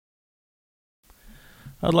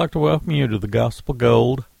I'd like to welcome you to the Gospel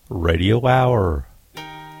Gold Radio Hour.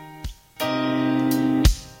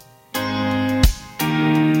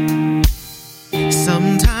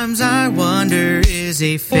 Sometimes I wonder, is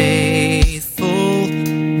he faithful?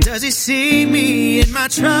 Does he see me in my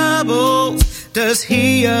troubles? Does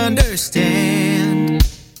he understand?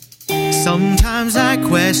 Sometimes I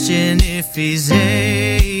question if he's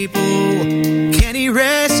able. Can he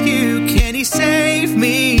rescue? Can he save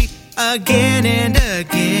me again and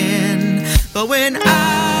again? But when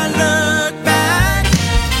I look back,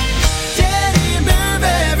 did he move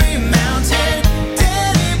every mountain?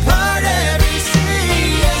 Did he part every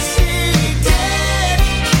sea? Yes, he did.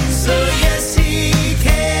 So yes, he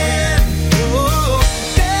can. Oh,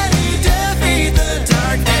 did he defeat the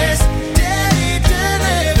darkness? Did he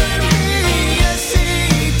deliver me? Yes,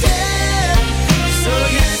 he did. So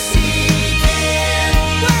yes, he can.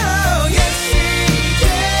 Oh, yes, he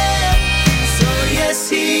did. So yes,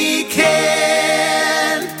 he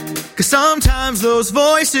can. 'Cause sometimes those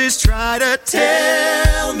voices try to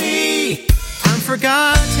tell me I'm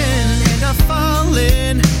forgotten and I've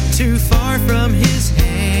fallen too far from his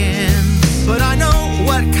hand. But I know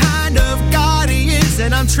what kind of God he is,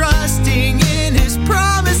 and I'm trusting in his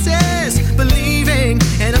promises, believing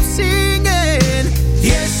and I'm singing,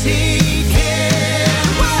 yes, he can.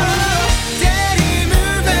 Whoa. Did he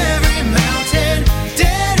move every mountain?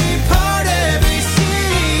 Did he part every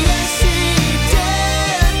sea? Yes, he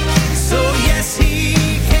did. So yes, he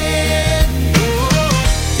can. Oh,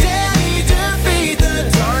 did he defeat the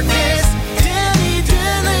darkness? Did he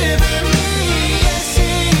deliver me? Yes,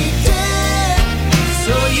 he did.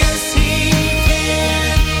 So yes, he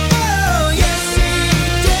can. Oh, yes, he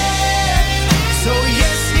did. So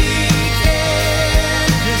yes, he can.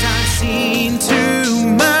 'Cause I've seen too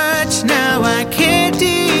much now, I can't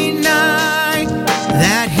deny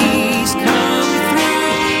that he's come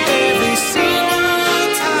through every single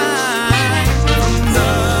time. From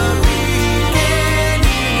the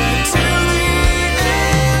beginning until the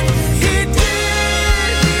end, he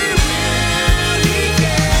did, he will, he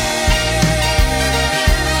can.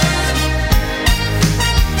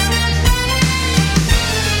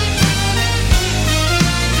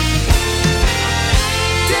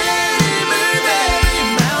 Did he move every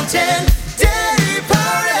mountain? Did he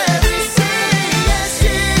part every sea? Yes,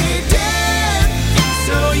 he did.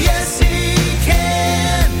 So yes, he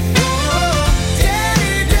can. Oh, did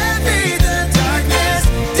he defeat the darkness?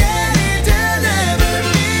 Did he deliver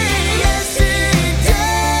me? Yes, he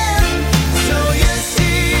did. So yes,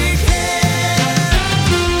 he can.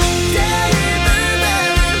 Did he move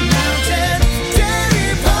every mountain? Did he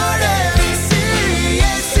part every sea?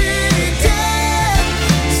 Yes, he did.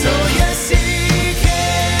 So yes, he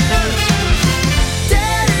can.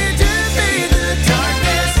 Did he defeat the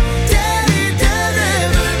darkness? Did he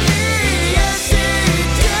deliver me? Yes, he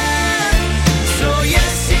did. So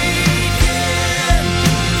yes, he can.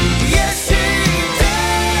 Yes, he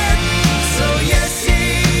did. So yes, he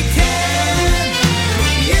can.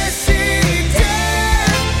 Yes, he did.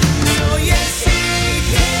 So yes, he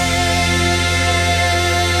can.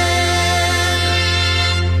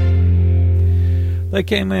 They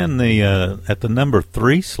came in the at the number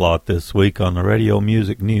 3 slot this week on the Radio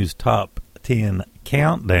Music News Top 10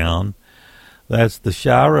 Countdown. That's the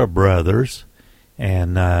Shira Brothers,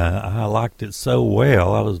 and I liked it so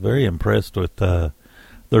well. I was very impressed with their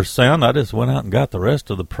sound. I just went out and got the rest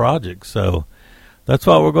of the project, so that's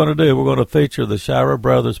what we're going to do. We're going to feature the Shira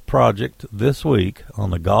Brothers project this week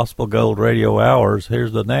on the Gospel Gold Radio Hours.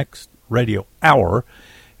 Here's the next radio hour.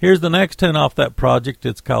 Here's the next tune off that project.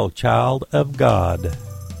 It's called Child of God.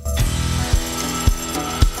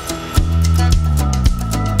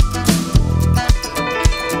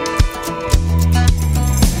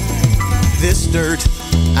 This dirt,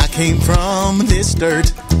 I came from this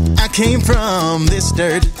dirt. I came from this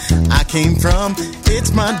dirt. I came from,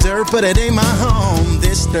 it's my dirt, but it ain't my home.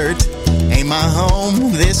 This dirt ain't my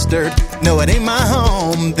home. This dirt, no, it ain't my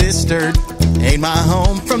home. This dirt ain't my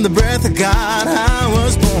home. From the breath of God I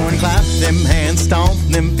was born. Clap them hands, stomp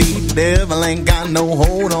them feet. Devil ain't got no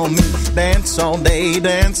hold on me. Dance all day,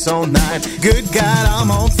 dance all night. Good God, I'm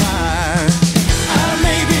on fire. I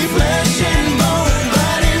may be flesh and bone,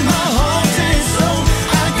 but in my heart and soul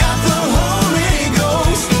I got the Holy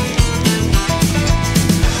Ghost.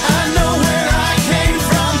 I know where I came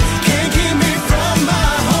from, can't keep me from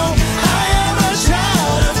my home. I am a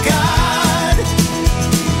child of God.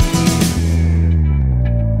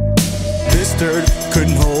 This dirt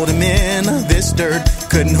couldn't hold him in. This dirt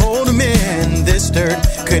couldn't hold him in. This dirt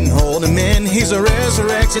couldn't hold him in. He's a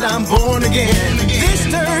resurrected, I'm born again. This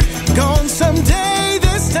dirt gone someday.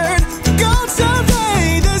 This dirt gone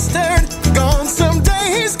someday.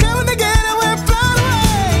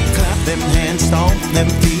 them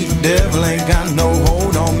feet. Devil ain't got no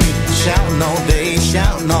hold on me. Shouting all day,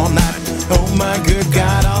 shouting all night. Oh my good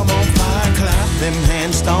God, I'm on fire. Clap them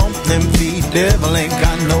hands, stomp them feet. Devil ain't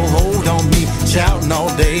got no hold on me. Shouting all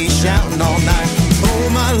day, shouting all night. Oh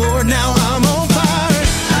my Lord, now I'm on fire.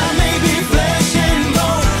 I may be flesh and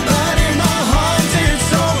bone, but in my heart and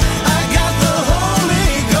soul, I got the Holy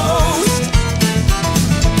Ghost.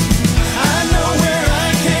 I know where I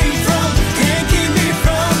came from, can't keep me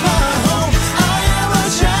from my home. I am a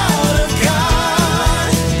child of God.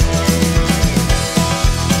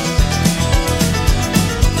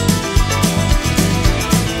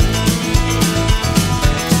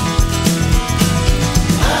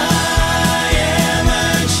 I am a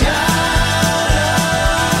child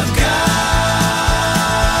of God.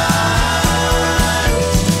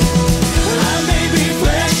 I may be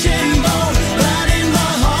flesh and bone, but in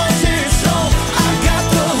my heart and soul, I got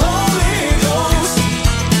the Holy Ghost.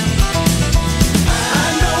 I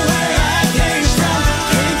know where I came from,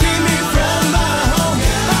 can't keep me from my home.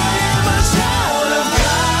 I am a child of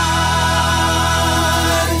God.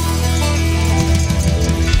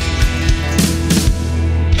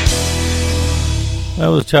 That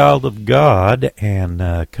was Child of God, and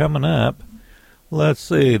coming up, let's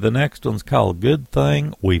see, the next one's called Good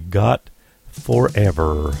Thing We've Got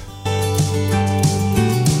Forever.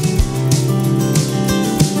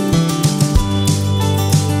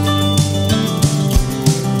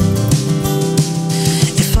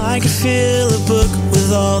 If I could fill a book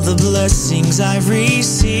with all the blessings I've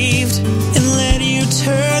received and let you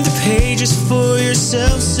turn the pages for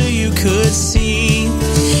yourself so you could see,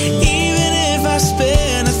 even if I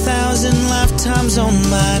spent 1,000 lifetimes on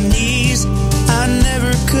my knees, I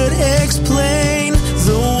never could explain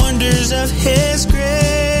the wonders of His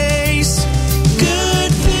grace.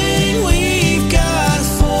 Good thing we've got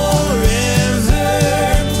forever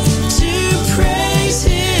to praise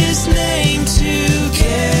His name together,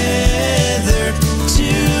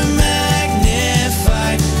 to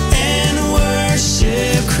magnify and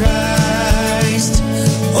worship Christ.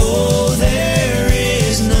 Oh, there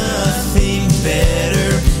is nothing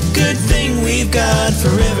better. Good thing we've got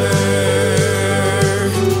forever.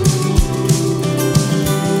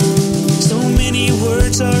 So many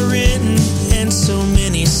words are written and so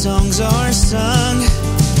many songs are sung,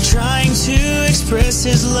 trying to express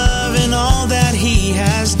His love and all that He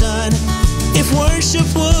has done. If worship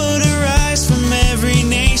would arise from every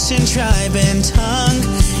nation, tribe, and tongue,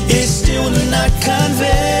 it still would not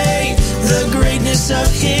convey the greatness of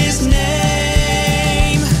His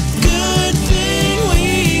name. Good thing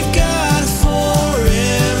we've got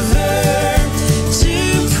forever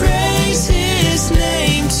to praise His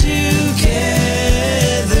name together,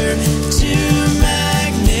 to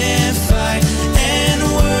magnify and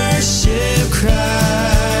worship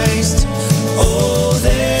Christ. Oh,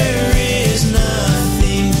 there is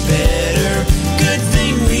nothing better. Good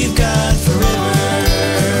thing we've got forever.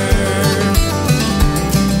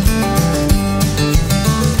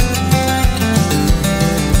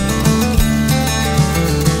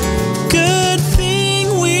 Good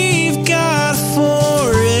thing we've got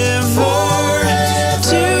forever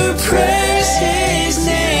to praise His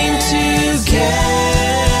name together,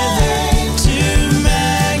 to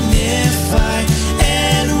magnify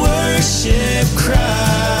and worship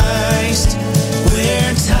Christ,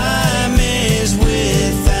 where time is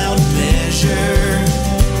without measure.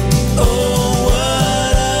 Oh,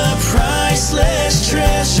 what a priceless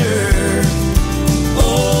treasure.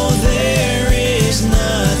 Oh, there is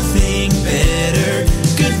nothing better.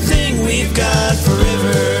 Good thing we've got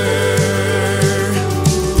forever.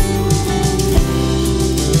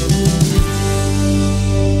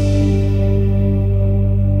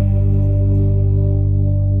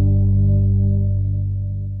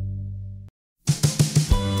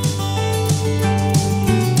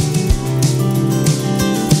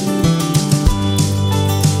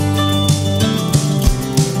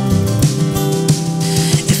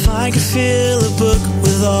 If I could fill a book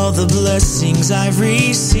with all the blessings I've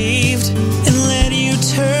received and let you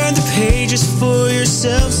turn the pages for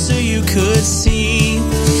yourself so you could see,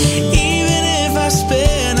 even if I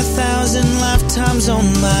spent 1,000 lifetimes on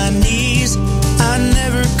my knees, I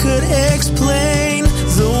never could explain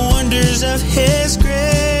the wonders of His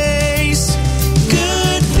grace.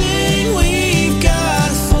 Good thing we've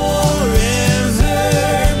got forever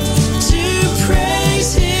to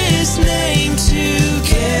praise His name together,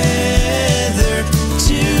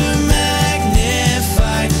 to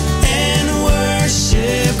magnify and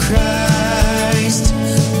worship Christ.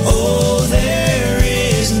 Oh, there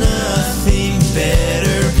is nothing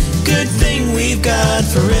better. Good thing we've got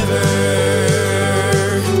forever.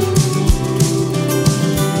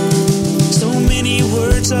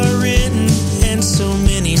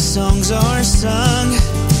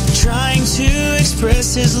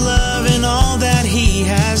 grace, His love, and all that He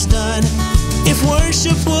has done. If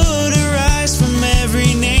worship would arise from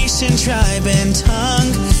every nation, tribe, and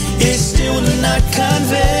tongue, it still would not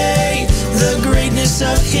convey the greatness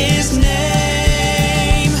of His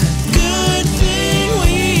name. Good thing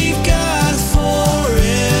we've got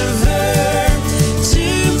forever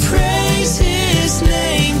to praise His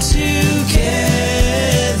name together,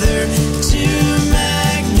 to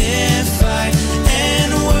magnify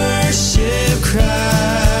and worship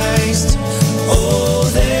Christ. Oh,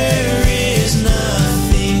 there is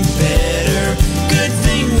nothing better. Good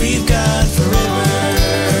thing we've got forever.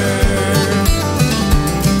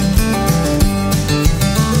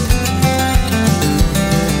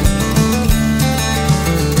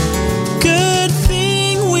 Good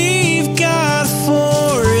thing we've got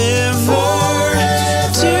forever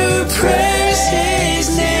to praise His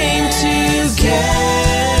name together,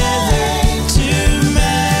 to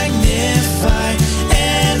magnify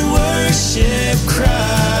and worship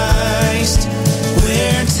Christ,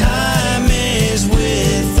 where time is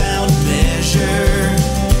without measure.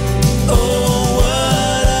 Oh,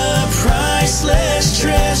 what a priceless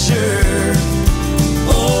treasure.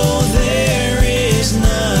 Oh, there is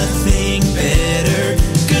nothing better.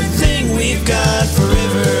 Good thing we've got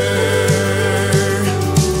forever.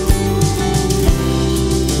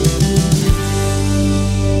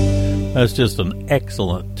 That's just an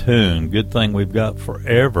excellent tune. Good thing we've got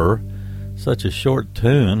forever. Such a short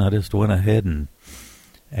tune. I just went ahead and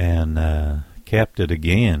capped it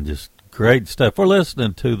again. Just great stuff. We're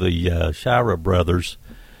listening to the Shira Brothers.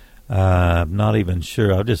 I'm not even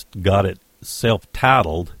sure. I just got it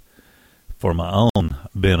self-titled for my own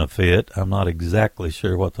benefit. I'm not exactly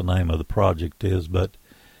sure what the name of the project is, but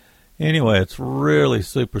anyway, it's really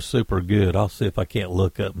super, super good. I'll see if I can't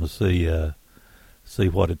look up and see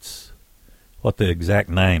what the exact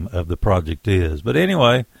name of the project is. But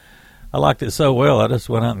anyway, I liked it so well, I just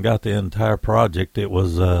went out and got the entire project. It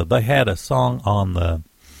was they had a song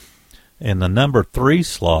in the number 3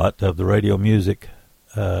 slot of the radio music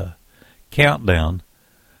countdown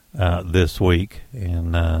this week,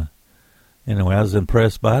 and anyway, I was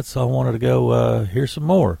impressed by it, so I wanted to go hear some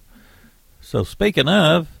more. So speaking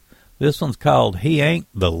of, this one's called "He Ain't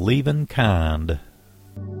the Leavin' Kind."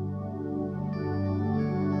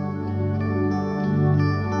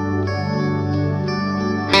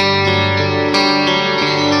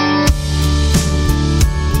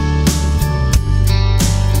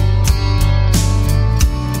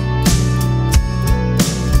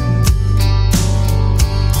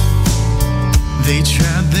 They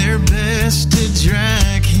tried their best to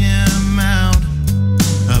drag him out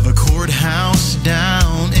of a courthouse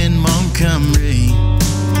down in Montgomery,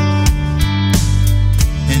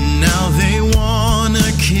 and now they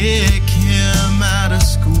wanna kick him out of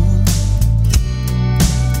school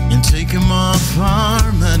and take him off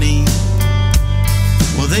our money.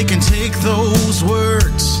 Well, they can take those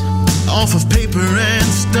words off of paper and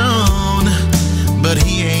stone, but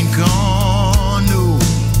he ain't gone, no.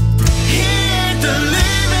 The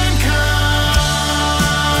living kind,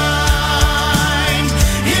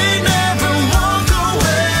 he'd never walk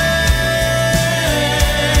away,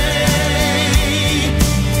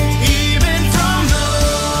 even from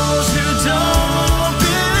those who don't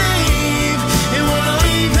believe and wanna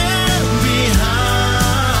leave him behind.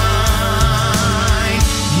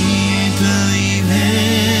 He ain't the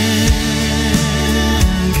leaving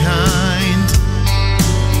kind.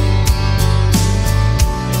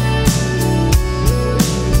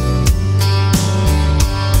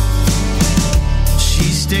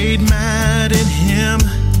 Stayed mad at him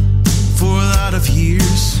for a lot of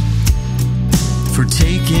years for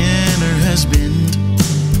taking her husband,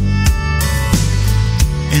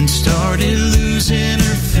 and started losing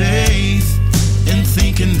her faith and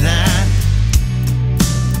thinking that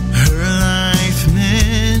her life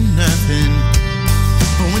meant nothing.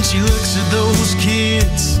 But when she looks at those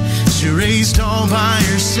kids she raised all by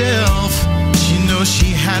herself, she knows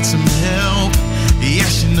she had some help. Yeah,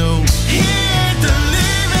 she knows he ain't the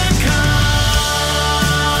living kind.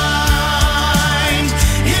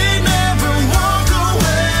 He'd never walk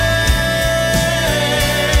away,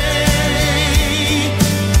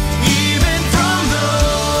 even from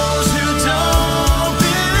those who don't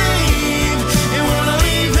believe and wanna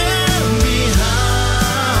leave him behind.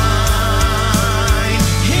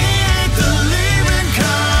 He ain't the living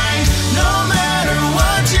kind. No matter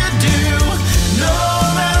what you do,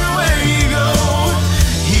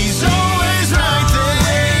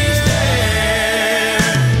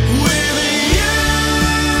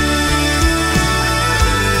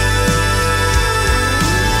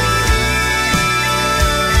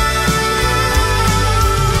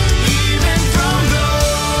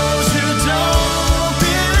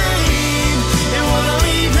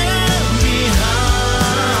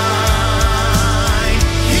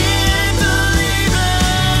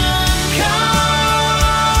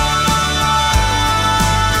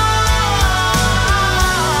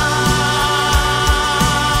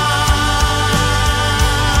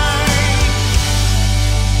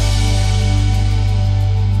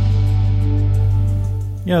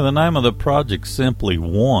 Yeah, the name of the project simply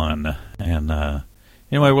One. And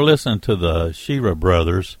anyway, we're listening to the Shira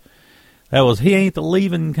Brothers. That was He Ain't the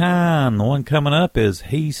Leaving Kind. The one coming up is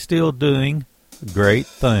He's Still Doing Great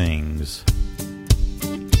Things.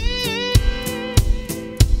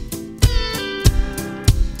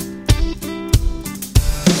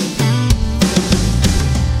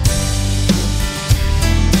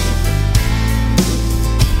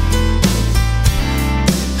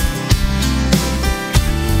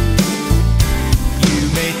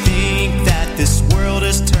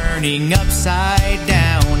 Upside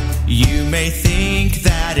down. You may think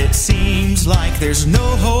that it seems like there's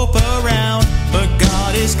no hope around, but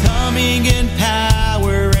God is coming in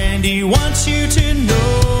power and He wants you to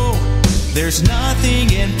know there's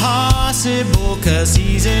nothing impossible, 'cause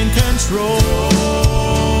He's in control.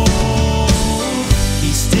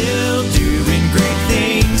 He's still doing great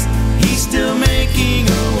things. He's still making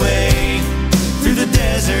a way through the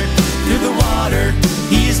desert, through the water.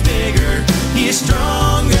 He is bigger, He is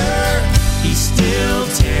stronger. He's still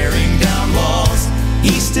tearing down walls.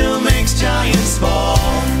 He still makes giants fall.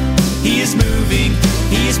 He is moving,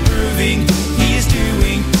 He is proving, He is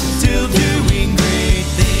doing, still doing great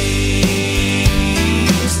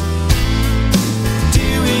things.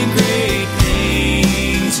 Doing great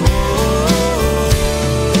things. Whoa.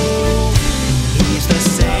 He's the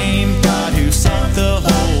same God who set the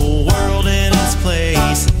whole world in its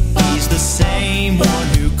place. He's the same one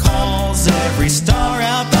who calls every star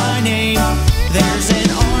out by name. There's an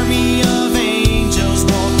army of angels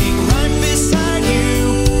walking right beside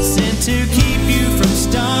you, sent to keep you from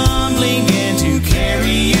stumbling and to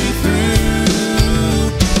carry you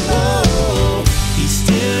through. Oh, He's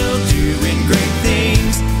still doing great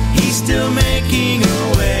things. He's still making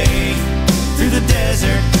a way through the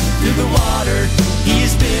desert, through the water. He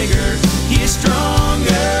is bigger, He is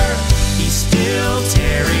stronger. He's still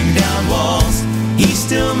tearing down walls. He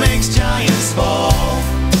still makes giants fall.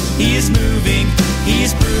 He is moving, He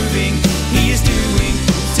is proving, He is doing,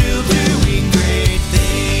 still doing great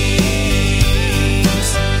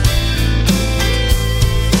things.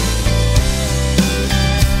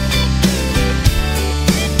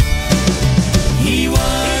 He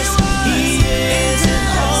was, He is, and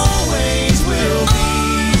always will be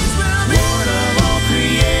Lord of all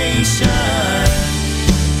creation,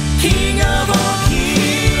 King of all kings.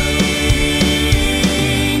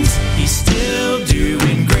 He's still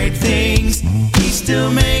doing great things. He's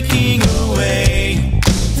still making a way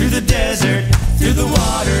through the desert, through the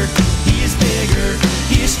water. He is bigger,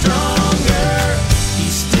 He is stronger.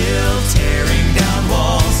 He's still tearing down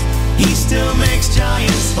walls. He still makes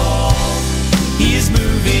giants fall. He is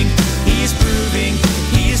moving, He is proving,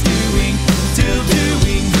 He is doing, still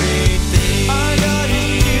doing great things. Our God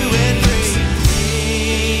is doing great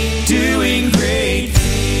things. Doing great things.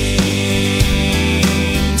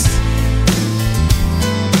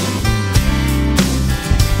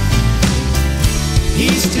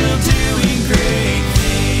 He's still doing great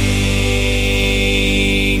things.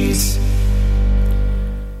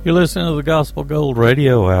 You're listening to the Gospel Gold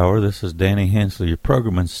Radio Hour. This is Danny Hensley, your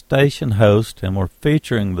program and station host, and we're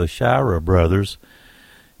featuring the Shira Brothers.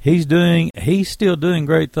 He's still doing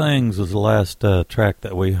great things was the last track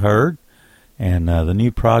that we heard, and the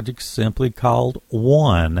new project's simply called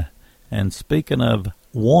One. And speaking of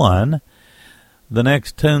one, the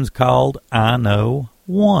next tune's called I Know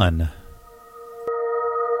One.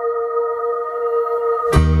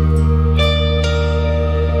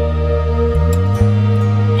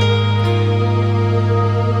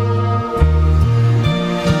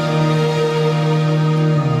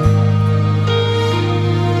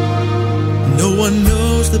 No one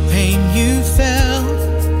knows the pain you felt,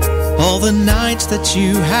 all the nights that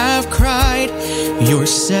you have cried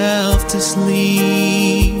yourself to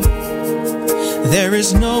sleep. There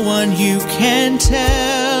is no one you can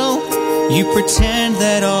tell. You pretend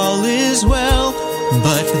that all is well,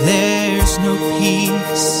 but there's no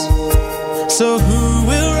peace. So who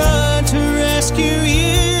will run to rescue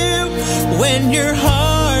you when your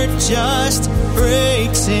heart just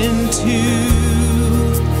breaks in two?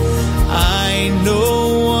 I know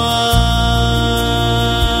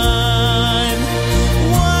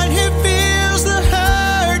one who feels the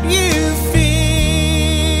hurt you feel,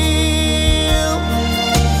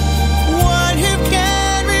 one who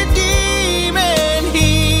can redeem and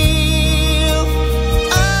heal.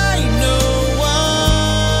 I know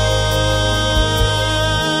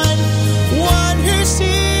one who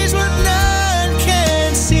sees what none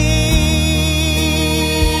can see.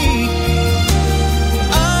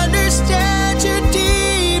 Understand your deep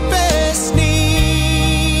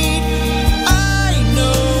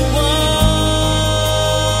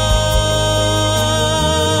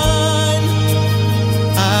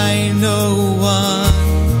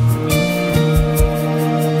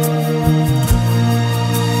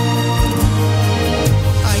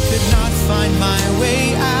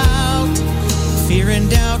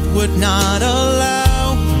would not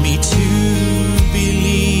allow me to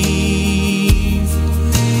believe.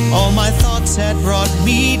 All my thoughts had brought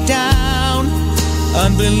me down.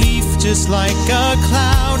 Unbelief just like a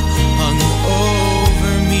cloud hung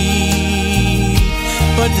over me.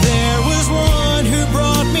 But there was one who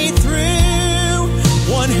brought me through,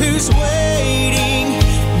 one who's waiting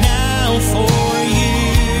now for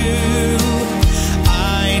you.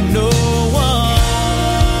 I know one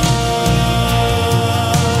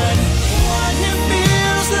who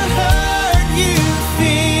feels the hurt you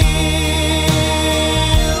feel,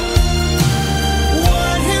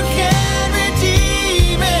 one who can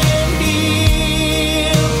redeem and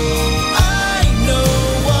heal. I know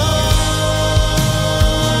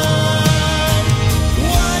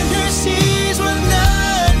one who sees what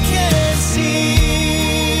none can see,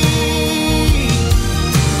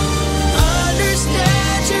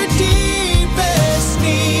 understands your deepest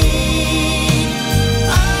need.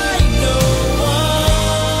 I know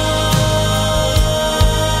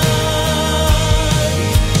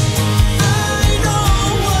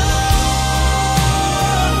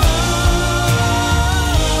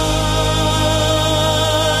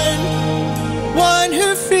one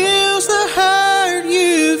who feels the hurt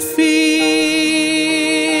you feel,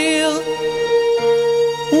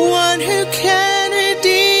 one who can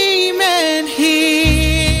redeem and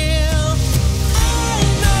heal. I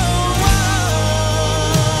know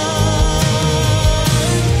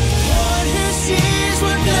one who sees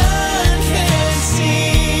what none can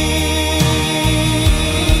see,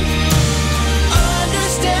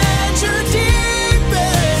 understands your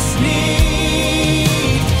deepest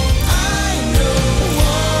need. I know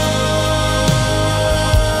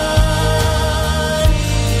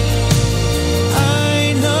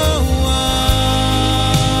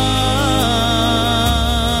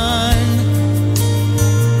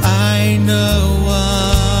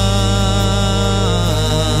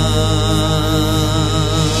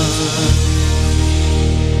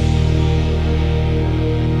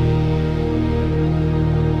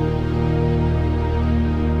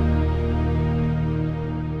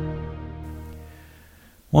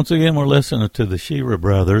Once again, we're listening to the Shearer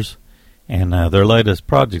Brothers, and their latest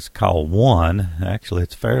project's called One. Actually,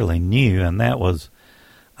 it's fairly new, and that was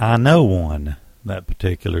I Know One, that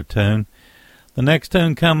particular tune. The next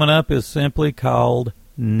tune coming up is simply called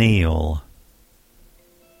Kneel.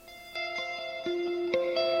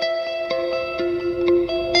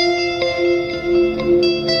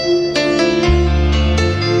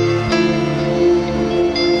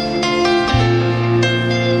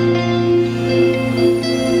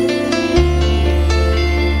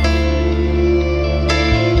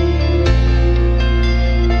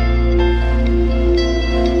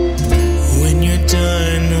 When you're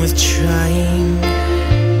done with trying,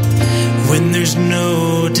 when there's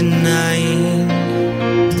no denying,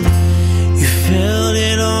 you failed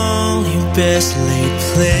at all your best laid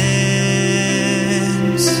plans.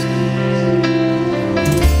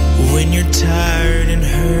 When you're tired and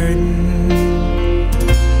hurting,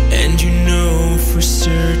 and you know for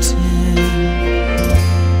certain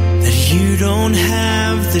that you don't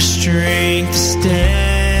have the strength to stand.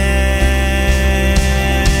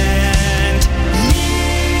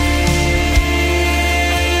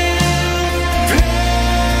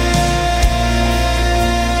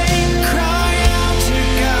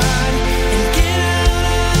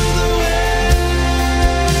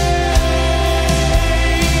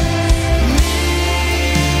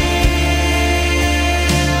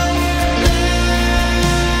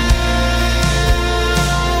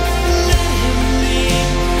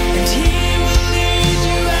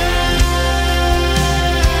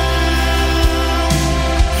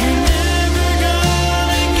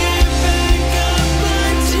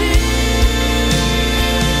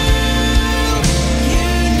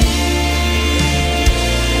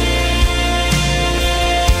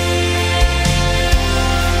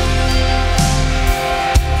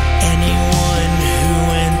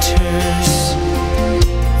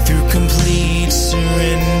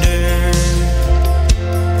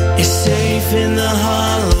 In the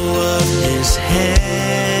hollow of his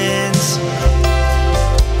hands.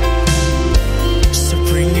 So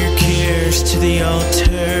bring your cares to the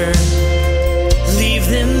altar, leave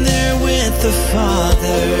them there with the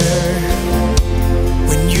Father.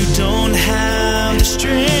 When you don't have the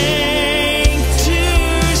strength to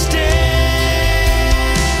stand,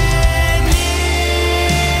 kneel,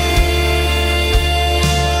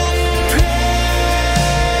 pray,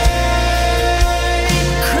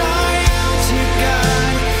 cry out to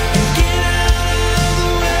God and get out of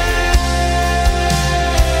the way.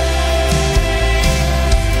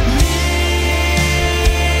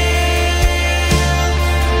 Kneel,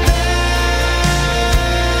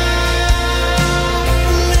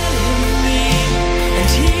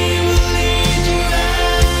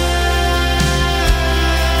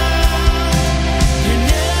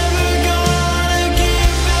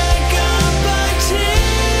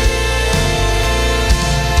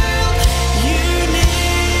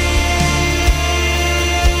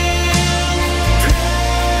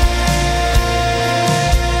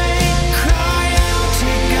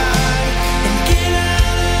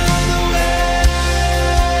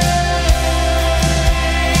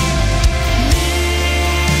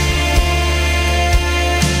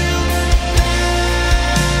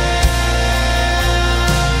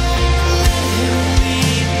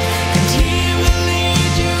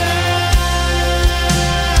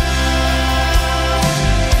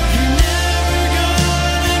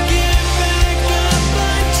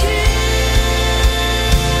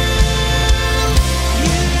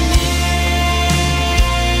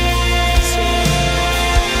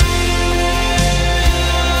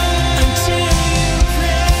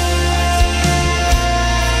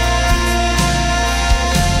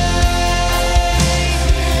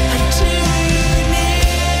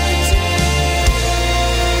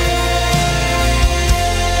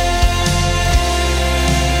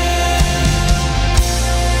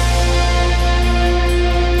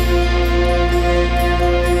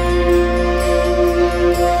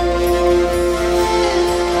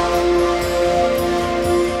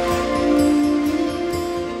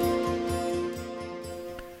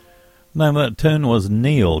 name of that tune was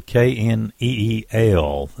Kneel,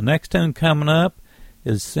 Kneel. The next tune coming up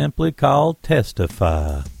is simply called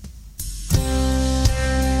Testify.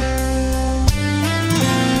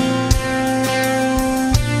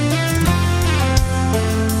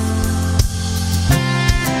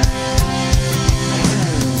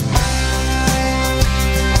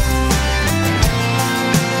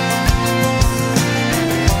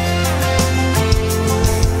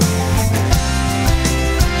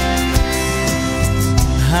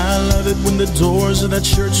 When the doors of that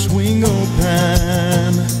church swing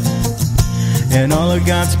open and all of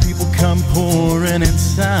God's people come pouring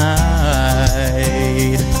inside.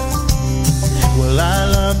 Well, I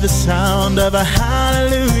love the sound of a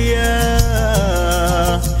hallelujah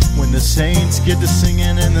when the saints get to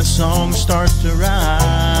singing and the song starts to rise.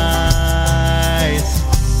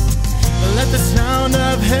 Let the sound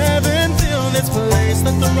of heaven fill this place.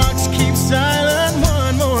 Let the rocks keep silent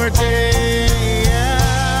one more day.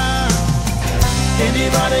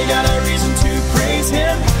 Anybody got a reason to praise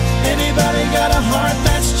Him? Anybody got a heart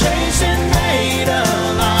that's changed and made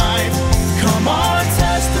alive? Come on,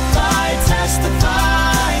 testify,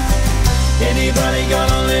 testify. Anybody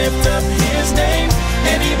gonna lift up His name?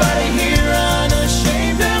 Anybody here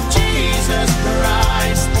unashamed of Jesus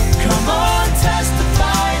Christ? Come on,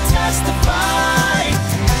 testify, testify.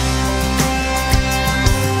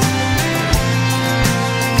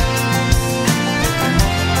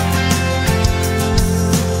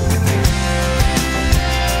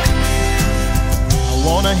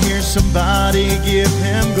 Wanna hear somebody give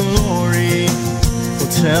Him glory. Well,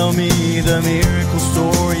 tell me the miracle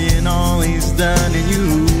story and all He's done in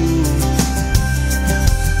you.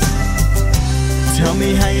 Tell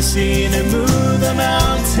me how you seen Him move the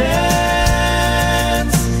mountains,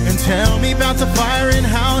 and tell me about the fire and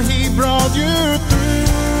how He brought you through.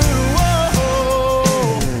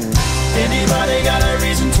 Whoa. Anybody got a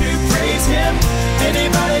reason to praise Him?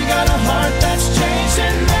 Anybody got a heart that's changed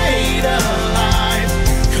and made alive?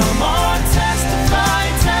 Come on, testify,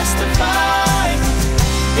 testify.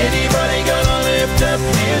 Anybody gonna lift up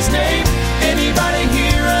His name? Anybody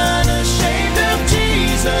here unashamed of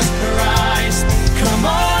Jesus Christ? Come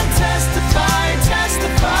on, testify,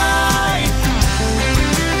 testify.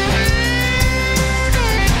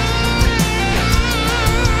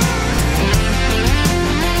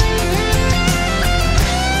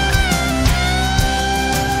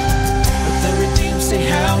 Let the redeemed say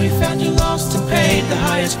how He found you lost and paid the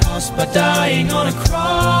highest cost by dying on a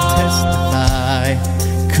cross. Testify,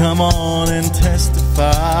 come on and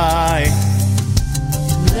testify.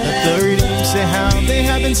 Let the redeemed say how they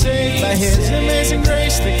have been saved by His amazing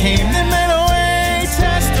grace that came and made a way.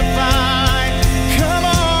 Testify, come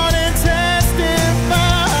on and testify.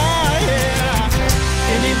 Yeah.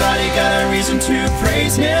 Anybody got a reason to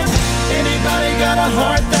praise Him? Anybody got a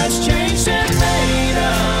heart that's changed and made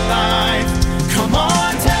alive? Come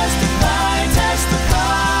on, testify,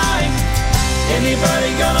 testify.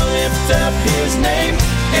 Anybody gonna lift up His name?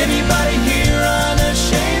 Anybody here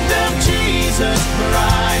unashamed of Jesus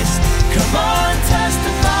Christ? Come on,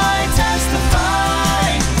 testify,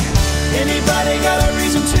 testify. Anybody got a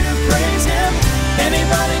reason to praise Him?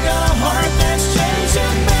 Anybody got a heart that's changed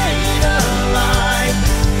and made alive?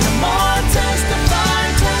 Come on, testify,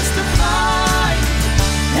 testify.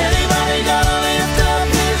 Anybody gonna lift up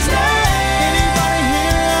His name? Anybody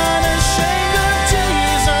here unashamed of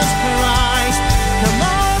Jesus Christ? Come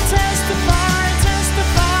on, testify,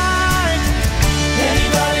 testify.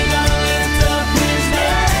 Anybody gonna lift up His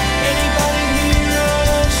name? Anybody here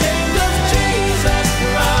unashamed of Jesus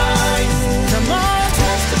Christ? Come on,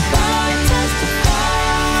 testify, testify.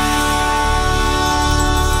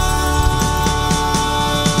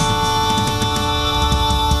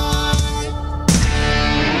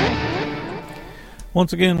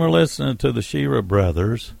 Once again, we're listening to the Shearer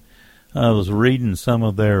Brothers. I was reading some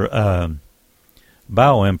of their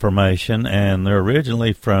bio information, and they're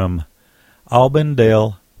originally from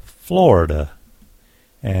Auburndale, Florida.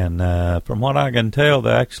 And from what I can tell,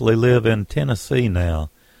 they actually live in Tennessee now.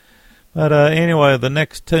 But anyway, the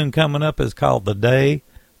next tune coming up is called The Day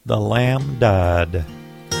the Lamb Died.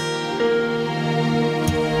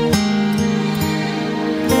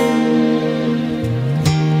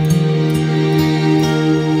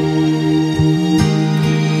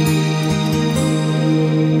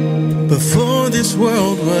 Before this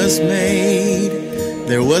world was made,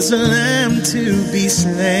 there was a lamb to be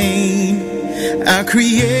slain. Our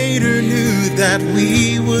Creator knew that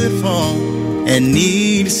we would fall and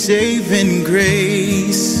need saving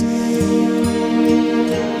grace.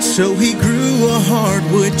 So He grew a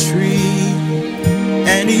hardwood tree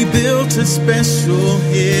and he built a special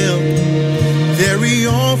hill. There he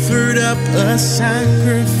offered up a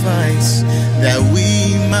sacrifice that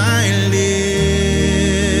we might live.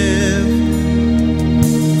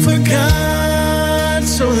 For God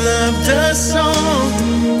so loved us all,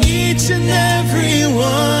 each and every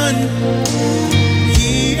one.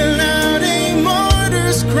 He allowed a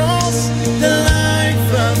martyr's cross, the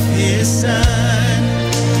life of his son.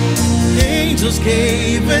 Angels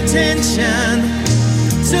gave attention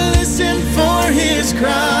to listen for his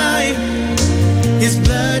cry. His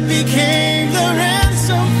blood became the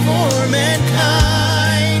ransom for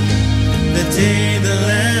mankind. The day the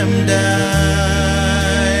Lamb died.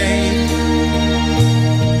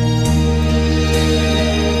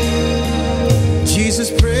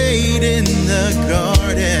 Jesus prayed in the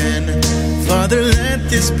garden, Father, let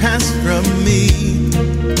this pass from me.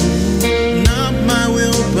 Not my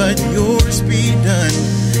will, but yours be done.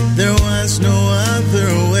 There was no other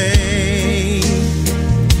way.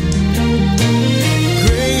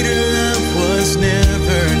 Greater love was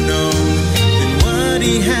never known than what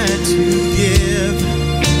he had to give.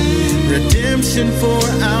 Redemption for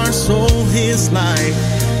our soul, his life,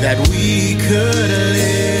 that we could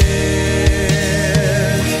live.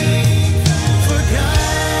 For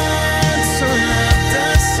God so loved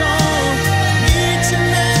us all, each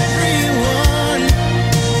and every one.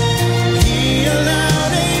 He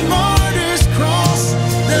allowed a martyr's cross,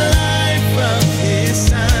 the life of his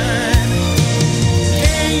son.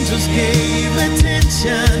 Angels gave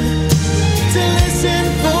attention to listen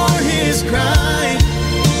for his cry.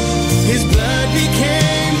 His blood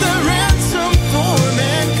became the ransom for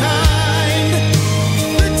mankind.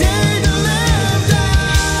 The day the Lamb died,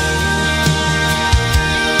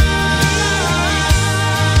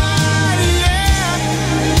 yeah.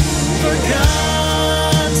 For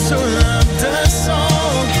God so loved us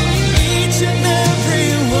all, each and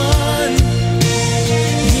every one.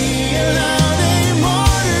 He allowed a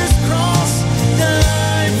martyr's cross, the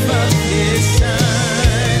life of his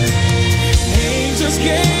son. Angels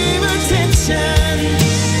gave attention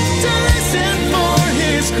to listen for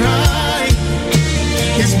his cry.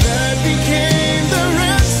 His blood became the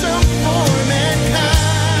ransom for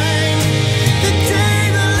mankind. The day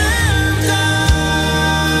the Lamb died.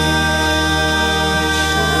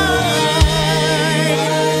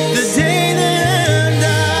 The day the Lamb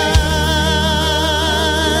died.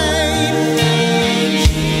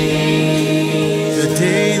 The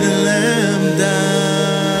day the Lamb died.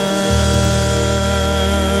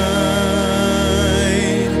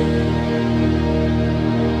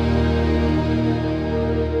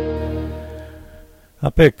 I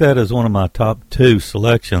picked that as one of my top 2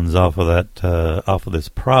 selections off of that off of this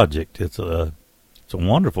project. It's a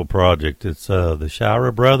wonderful project. It's the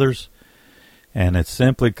Shira Brothers, and it's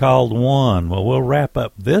simply called One. Well, we'll wrap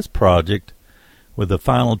up this project with the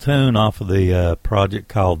final tune off of the project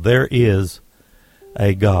called There Is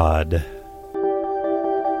a God.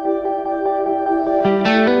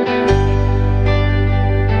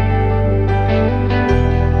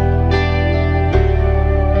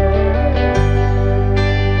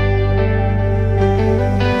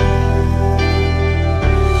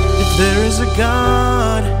 There is a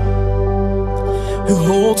God who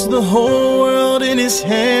holds the whole world in his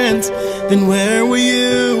hands. Then where were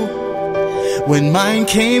you when mine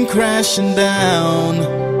came crashing down?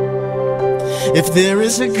 If there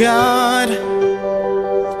is a God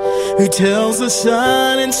who tells the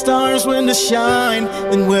sun and stars when to shine,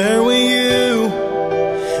 then where were you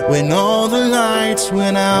when all the lights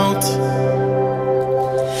went out?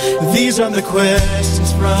 These are the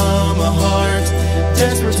questions from a heart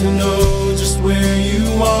desperate to know just where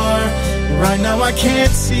you are. Right now I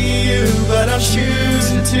can't see you, but I'm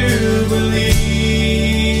choosing to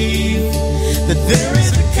believe that there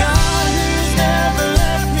is a God who's never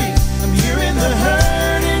left me. I'm here in the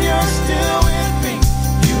hurt and you're still with me.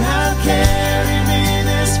 You have carried me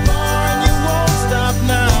this far and you won't stop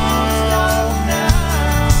now.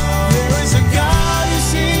 There is a God who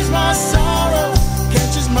sees my sorrow,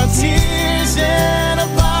 catches my tears in a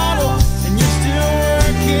bottle, and you're still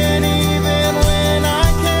working even when I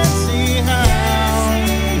can't see how.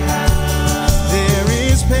 There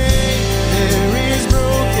is pain, there is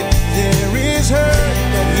broken, there is hurt,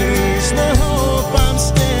 but here's the hope I'm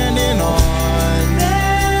standing on.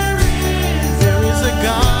 There is a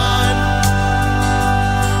God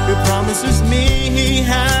who promises me he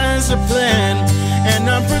has a plan, and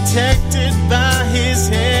I'm protected by his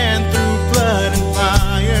hand through blood and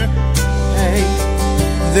fire. Hey,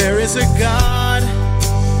 there is a God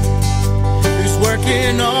who's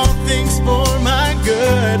working all things for my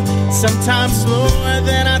good. Sometimes slower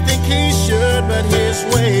than I think he should, but his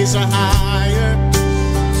ways are higher.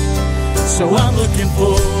 So I'm looking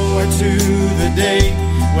forward to the day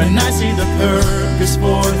when I see the purpose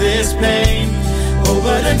for this pain. Oh,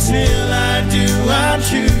 but until I do, I'm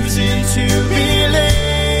choosing to believe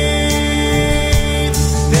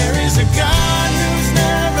there is a God who's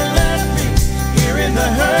never left me here in the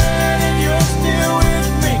hurt, and you're still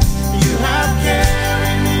with me. You have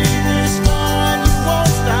carried me this far, and you won't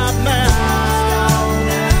stop now.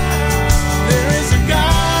 There is a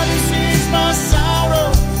God who sees my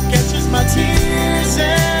sorrow, catches my tears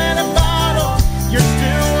in a bottle. You're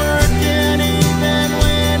still working even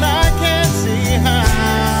when I can't see how.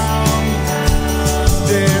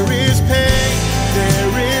 There is pain,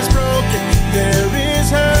 there is broken, there is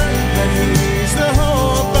hurt, but he's the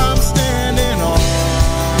hope I'm standing on.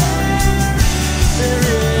 There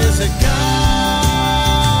is a God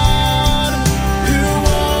who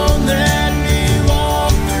won't let me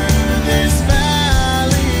walk through this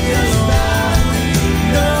valley alone.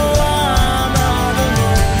 No, I'm not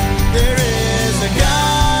alone. There is a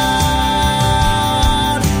God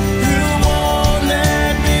who won't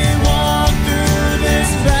let me walk through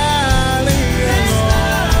this valley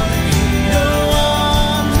alone. No,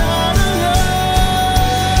 I'm not alone.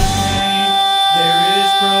 There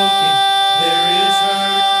is broken, there is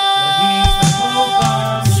hurt, but he's the hope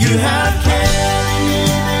I'm standing on. You have carried me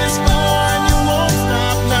this far, and you won't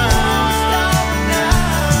stop now.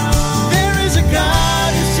 There is a God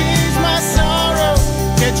who sees my sorrow,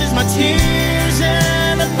 catches my tears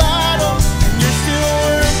in a bottle, and you're still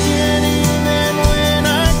working even when I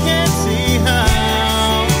can't see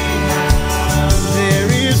how. There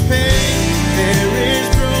is pain, there is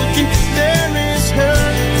broken, there is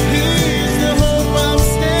hurt. He's the hope I'm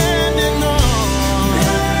standing on.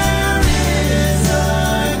 There is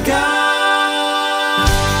a God.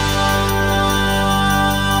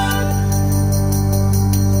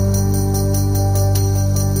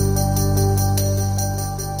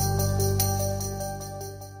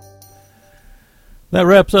 That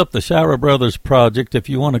wraps up the Shira Brothers project. If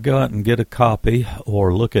you want to go out and get a copy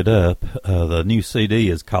or look it up, the new CD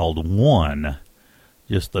is called One,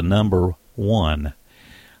 just the number 1.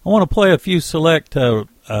 I want to play a few select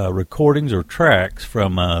recordings or tracks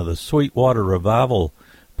from the Sweetwater Revival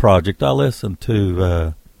project. I listen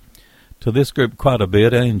to this group quite a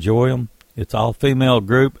bit. I enjoy them. It's all female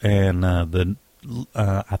group, and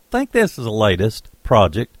I think this is the latest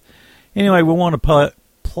project. Anyway, we want to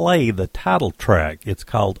play the title track. It's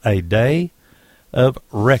called A Day of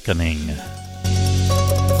Reckoning.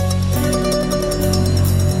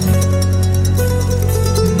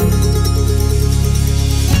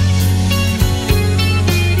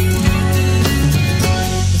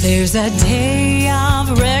 There's a day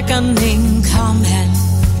of reckoning coming,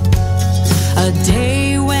 a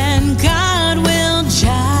day when God will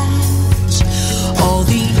judge all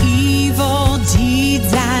the evil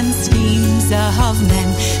deeds and schemes of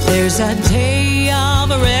men. There's a day of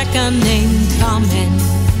reckoning coming.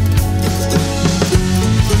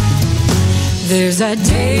 There's a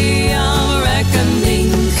day of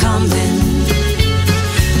reckoning coming,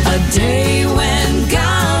 a day when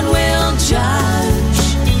God will judge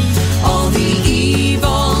all the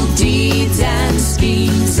evil deeds and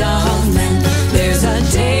schemes of men. There's a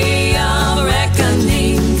day of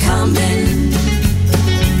reckoning coming.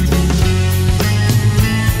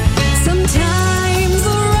 Sometimes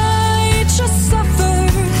the righteous suffer.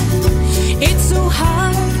 It's so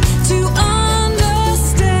hard to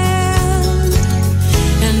understand,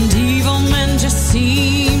 and evil men just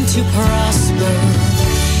seem to prosper,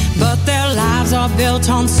 but their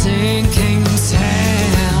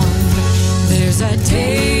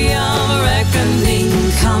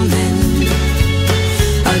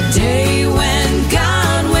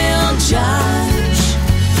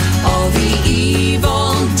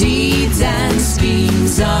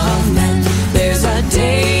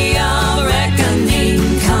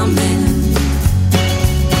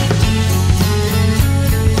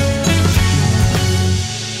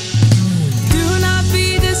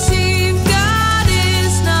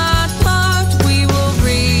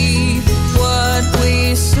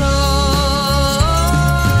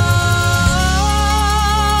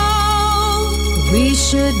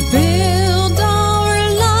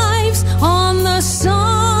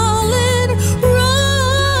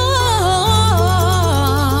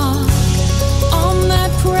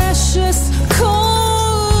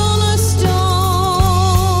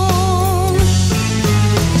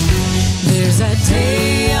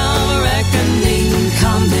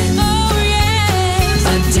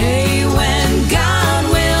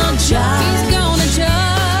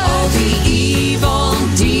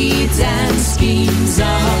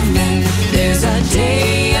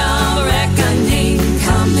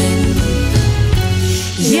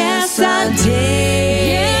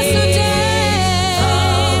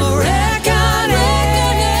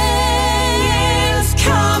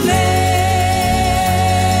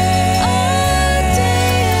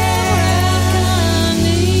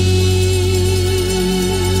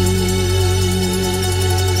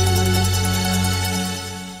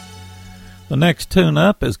The next tune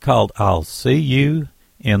up is called I'll See You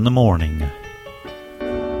in the Morning.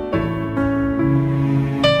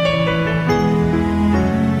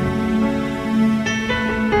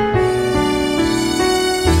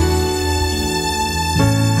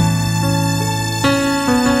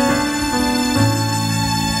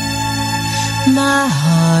 My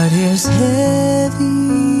heart is heavy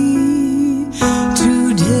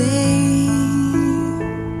today.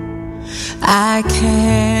 I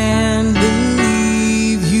can't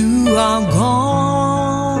believe you are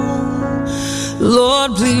gone.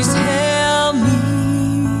 Lord, please help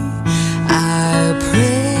me, I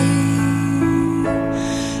pray.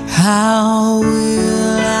 How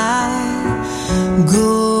will I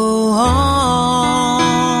go on?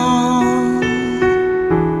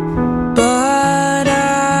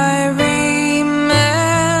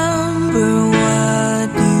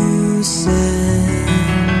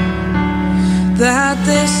 That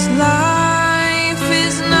this life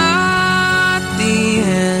is not the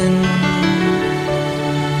end,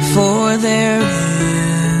 for there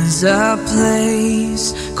is a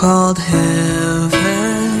place called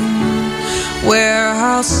heaven where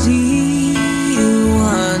I'll see you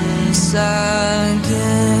once again.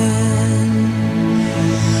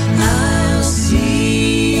 I'll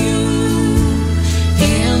see you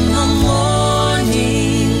in the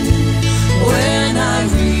morning when I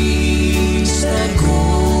reach that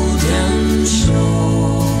golden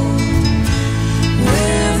shore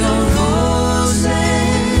where the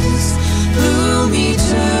roses bloom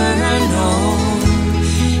eternal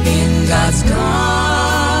in God's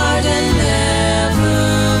garden evermore.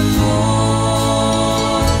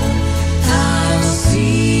 I'll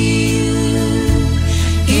see you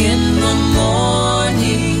in the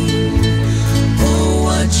morning. Oh,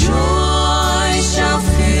 what joy shall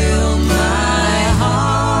fill my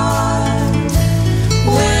heart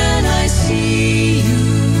when I see you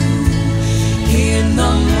in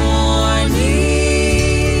the morning,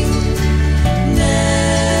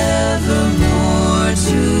 nevermore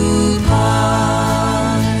to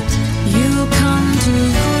part. You come to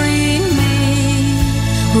greet me,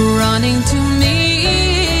 running to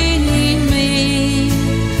meet me,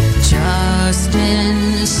 just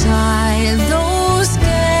inside those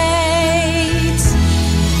gates.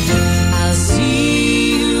 I'll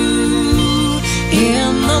see you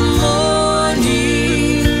in the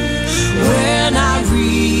morning when I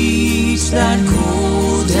reach that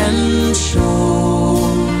golden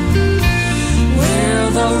shore where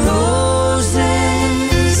the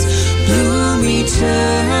roses bloom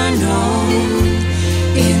eternal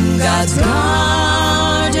in God's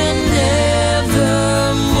garden evermore.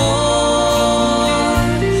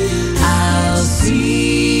 I'll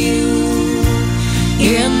see you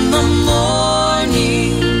in the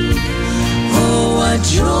morning. Oh, what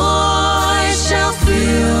joy shall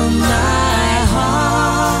fill my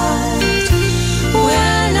heart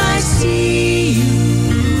when I see you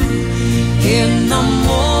in the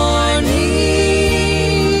morning,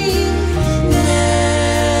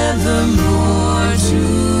 nevermore to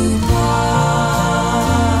part.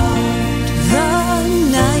 The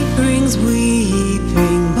night brings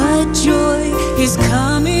weeping, but joy is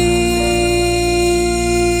coming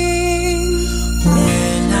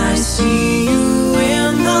when I see you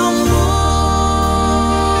in the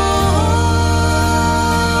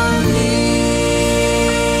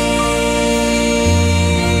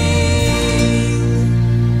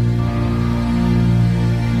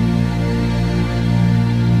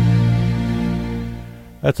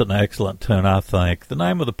That's an excellent tune, I think. The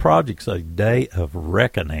name of the project's A Day of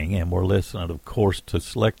Reckoning, and we're listening, of course, to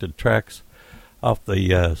selected tracks off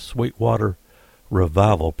the Sweetwater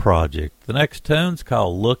Revival Project. The next tune's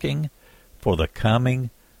called Looking for the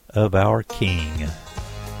Coming of Our King.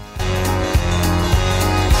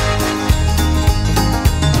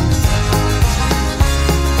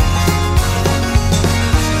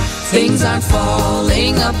 Things aren't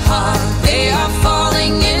falling apart, they are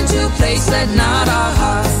falling into place. Let not our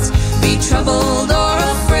hearts be troubled or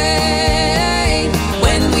afraid.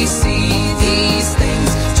 When we see these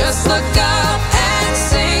things, just look up and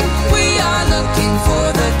sing. We are looking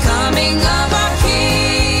for the coming of our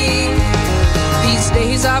King. These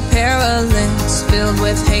days are perilous, filled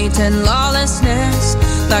with hate and lawlessness,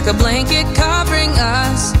 like a blanket covering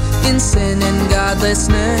us in sin and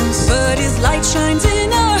godlessness. But His light shines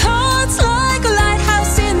in our hearts like a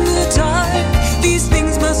lighthouse in the dark. These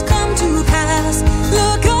things must come to pass.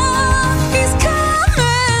 Look up, He's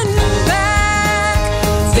coming back.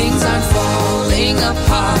 Things aren't falling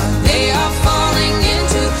apart, they are falling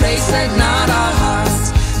into place. Let not our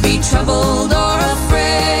hearts be troubled or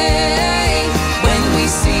afraid. When we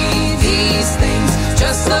see these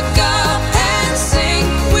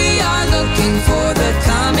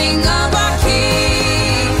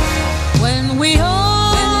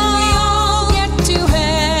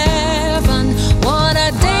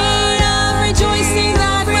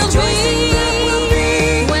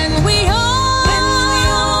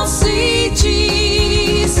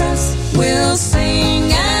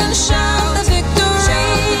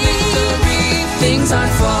storms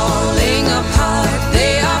aren't falling apart.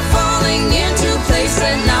 They are falling into place.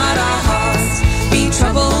 Let not our hearts be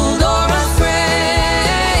troubled or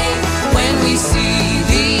afraid. When we see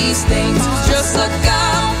these things, just look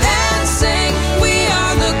up and sing. We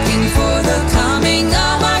are looking for the coming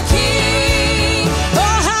of our King.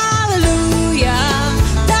 Oh, hallelujah,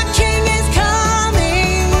 the King is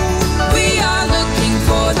coming. We are looking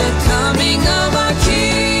for the coming of our King.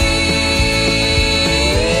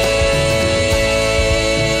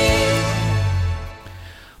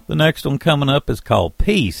 The next one coming up is called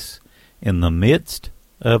Peace in the Midst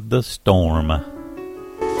of the Storm.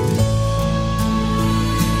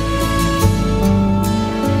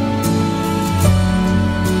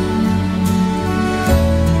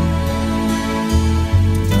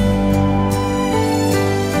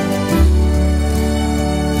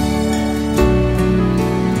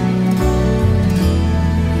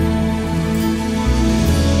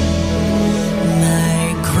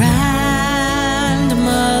 My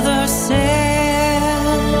grandmother said,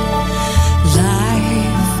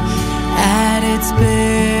 life at its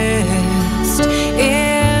best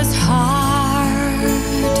is hard,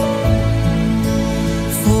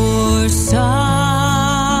 for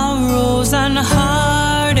sorrows and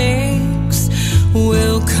heartaches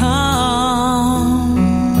will come.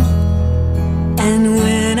 And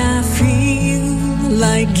when I feel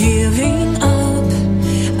like giving up,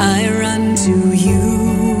 I run to you,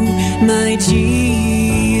 my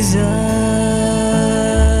Jesus.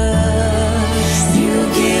 You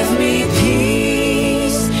give me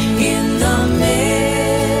peace in the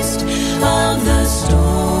midst of the storm.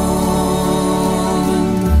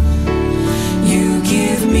 You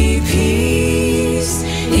give me peace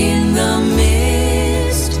in the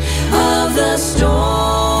midst of the storm.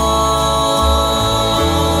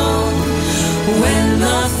 When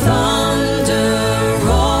the thunder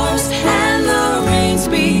roars and the rains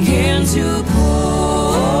begin to pour,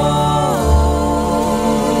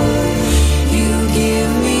 you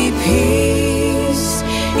give me peace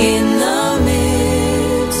in the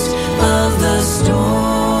midst of the storm.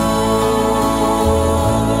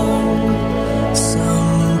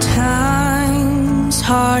 Sometimes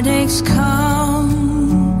heartaches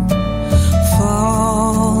come,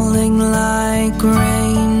 falling like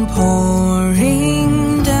rain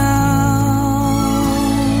pouring down.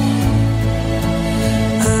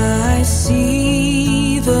 I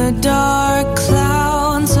see the dark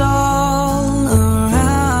clouds all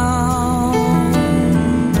around.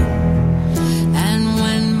 And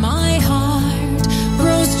when my heart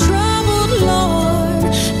grows troubled, Lord,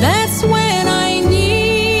 that's when I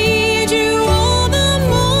need you all the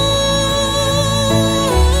more.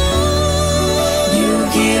 You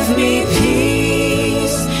give me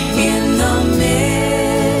peace in the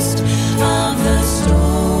midst of the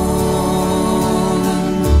storm.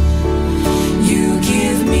 You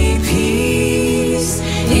give me peace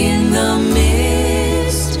in the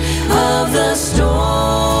midst of the storm.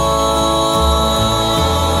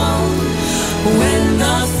 When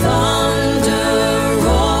the thunder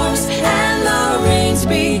roars and the rains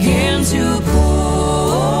begin to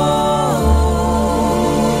pour,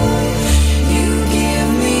 you give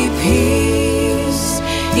me peace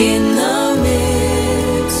in the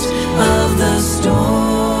midst of the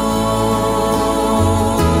storm.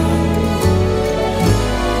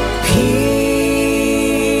 Peace,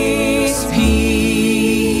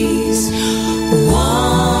 peace,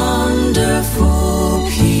 wonderful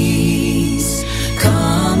peace,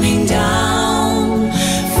 coming down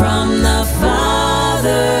from the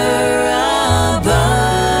Father above.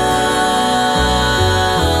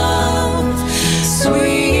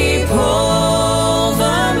 Sweep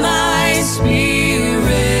over my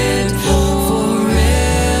spirit,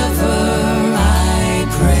 forever I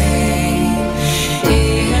pray,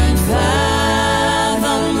 in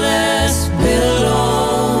fathomless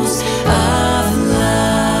billows of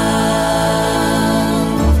love.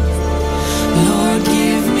 Lord,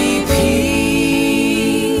 give me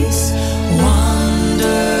peace,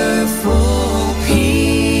 wonderful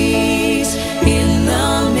peace in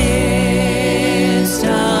the midst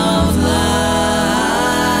of life's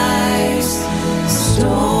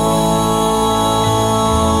storms.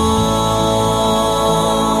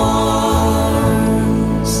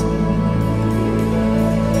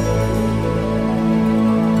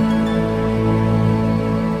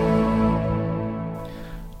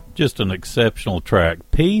 Just an exceptional track,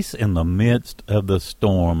 Peace in the Midst of the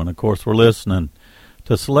Storm. And of course we're listening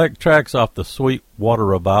to select tracks off the Sweetwater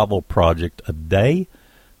Revival Project, A Day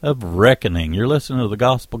of Reckoning. You're listening to the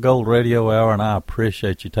Gospel Gold Radio Hour, and I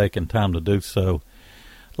appreciate you taking time to do so.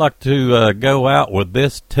 I'd like to go out with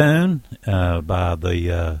this tune by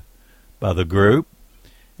the group.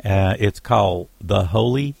 It's called "The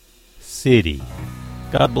Holy City."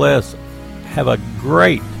 God bless. Have a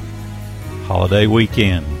great holiday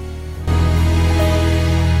weekend.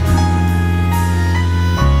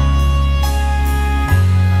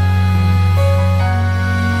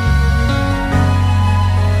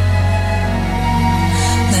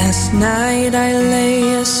 Last night I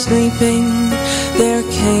lay a-sleeping, there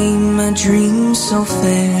came a dream so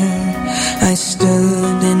fair. I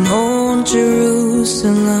stood in old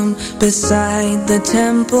Jerusalem, beside the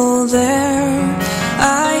temple there.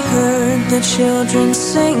 I heard the children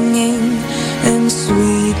singing, and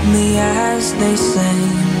sweetly as they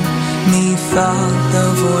sang, methought the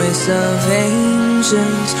voice of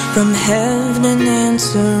angels from heaven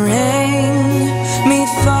answering.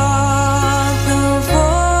 Methought the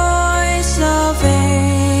voice of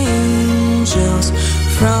angels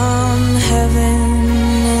from heaven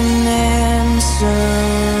answering.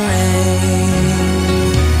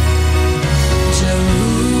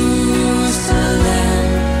 Jerusalem,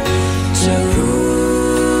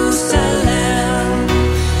 Jerusalem,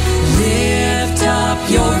 lift up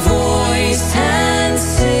your voice and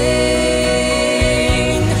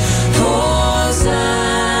sing. Hosanna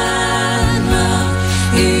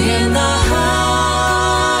in the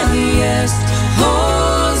highest.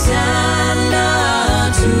 Hosanna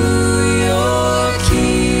to your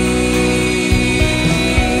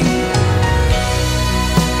King.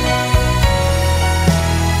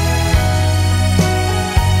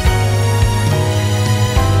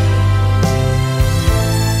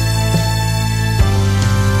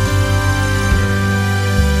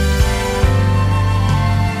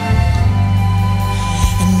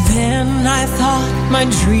 And then I thought my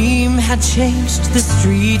dream had changed. The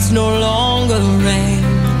streets no longer rang.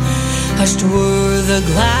 Hushed were the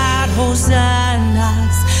glad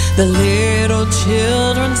hosannas the little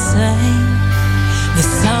children sang. The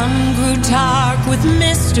sun grew dark with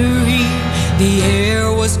mystery. The air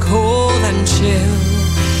was cold and chill,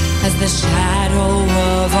 as the shadow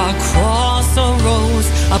of our cross arose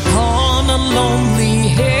upon a lonely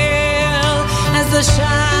hill. As the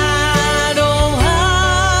shadow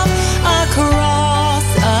of a cross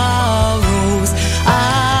arose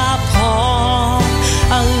upon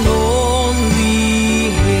a lonely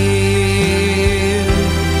hill.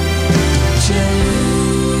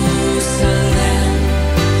 Jerusalem,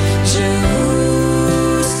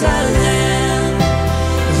 Jerusalem,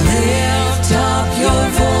 lift up your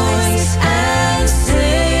voice and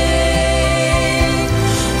sing.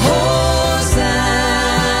 Hosanna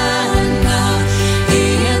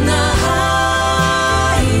in the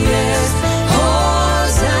highest.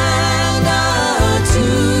 Hosanna to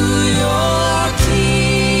your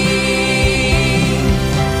King.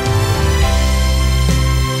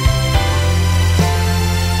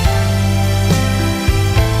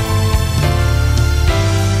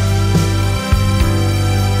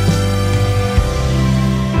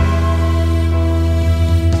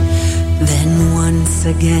 Then once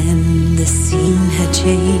again the scene had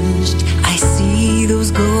changed. I see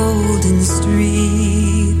those golden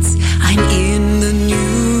streets. I'm in the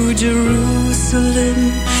New Jerusalem,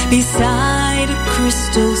 beside a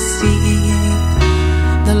crystal sea.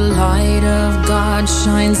 The light of God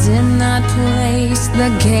shines in that place. The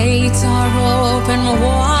gates are open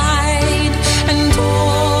wide.